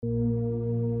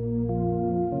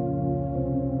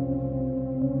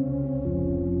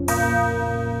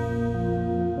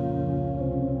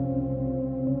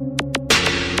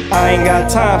I ain't got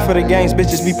time for the games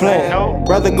bitches be playing.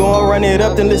 Rather go and run it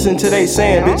up than listen to they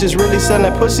saying. Bitches really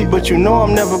selling pussy, but you know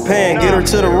I'm never paying. Get her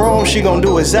to the room, she gon'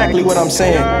 do exactly what I'm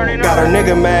saying. Got her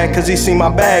nigga mad cause he see my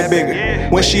bag bigger.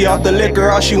 When she off the liquor,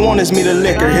 all she want is me to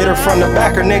lick her. Hit her from the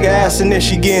back, her nigga asking if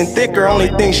she getting thicker. Only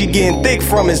thing she getting thick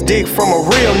from is dick from a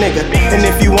real nigga. And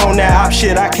if you on that op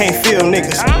shit, I can't feel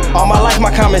niggas. All my life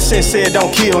my common sense said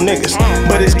don't kill niggas,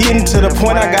 but it's getting to the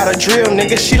point I gotta drill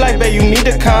nigga. She like, babe, you need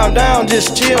to calm down,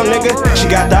 just chill nigga. She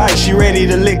got the ice, she ready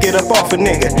to lick it up off a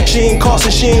nigga. She ain't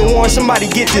costing, she ain't warned, somebody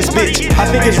get this bitch. I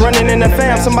think it's running in the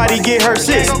fam, somebody get her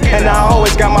sis. And I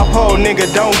always got my pole, nigga,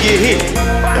 don't get hit.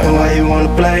 And why you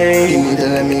wanna play? You need to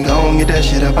let me go and get that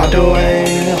shit up out the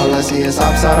way. All I see is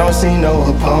ops, I don't see no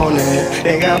opponent.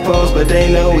 They got posts, but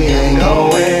they know we ain't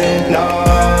going. No,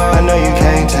 I know you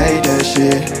can't take that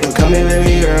shit, but come here,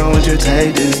 baby girl, won't you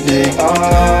take this dick?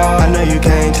 Oh, I know you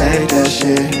can't take that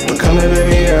shit, but come here,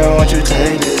 baby girl, won't you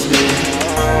take this dick?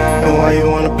 And why you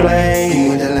wanna play?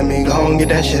 You need to let me go and get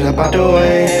that shit up out the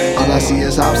way. All I see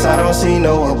is ops, I don't see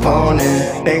no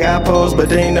opponent. They got posts, but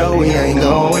they know we ain't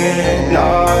going. No,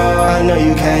 I know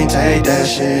you can't take that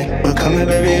shit, but come here,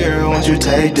 baby girl, won't you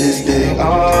take this dick?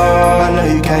 Oh, I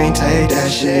know you can't take that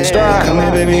shit, but come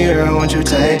here, baby girl, won't you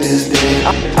take this dick?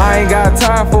 I ain't got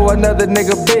time for another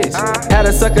nigga bitch. Had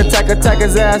a sucker attack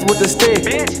his ass with a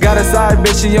stick. Got a side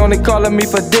bitch, she only calling me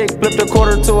for dick. Flipped a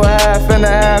quarter to a half and a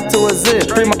half to a zip.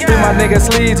 Free my nigga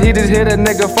sleeves, he just hit a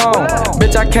nigga phone.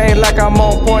 Bitch, I can't like I'm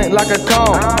on point like a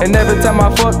cone. And every time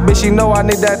I fuck, bitch, she know I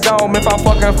need that dome. If I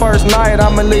fucking first night,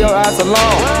 I'ma leave your ass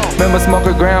alone. Remember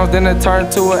smoking grams, then it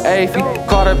turned to an AFI.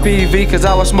 Caught a PV, cause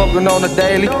I was smoking on the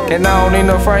daily. And I don't need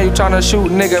no friend, you tryna shoot,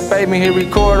 nigga, pay me. He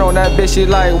record on that bitch, she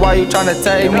like, why you tryna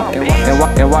take me?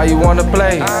 And why you wanna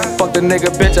play? Fuck the nigga,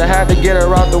 bitch, I had to get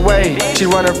her out the way. She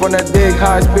running from that big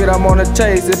high speed, I'm on the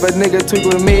chase. If a nigga tweak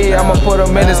with me, I'ma put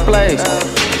him in his place.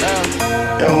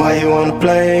 And why you wanna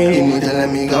play? You need to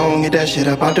let me go and get that shit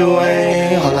up out the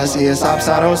way. All I see is ops,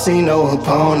 I don't see no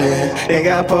opponent. They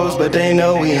got posts, but they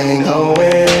know we ain't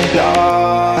going. No,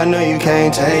 I know you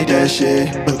can't take that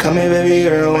shit, but come here, baby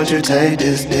girl, won't you take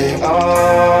this dick?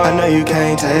 Oh, I know you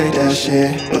can't take that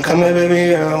shit, but come here,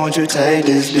 baby girl, won't you take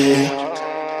this dick?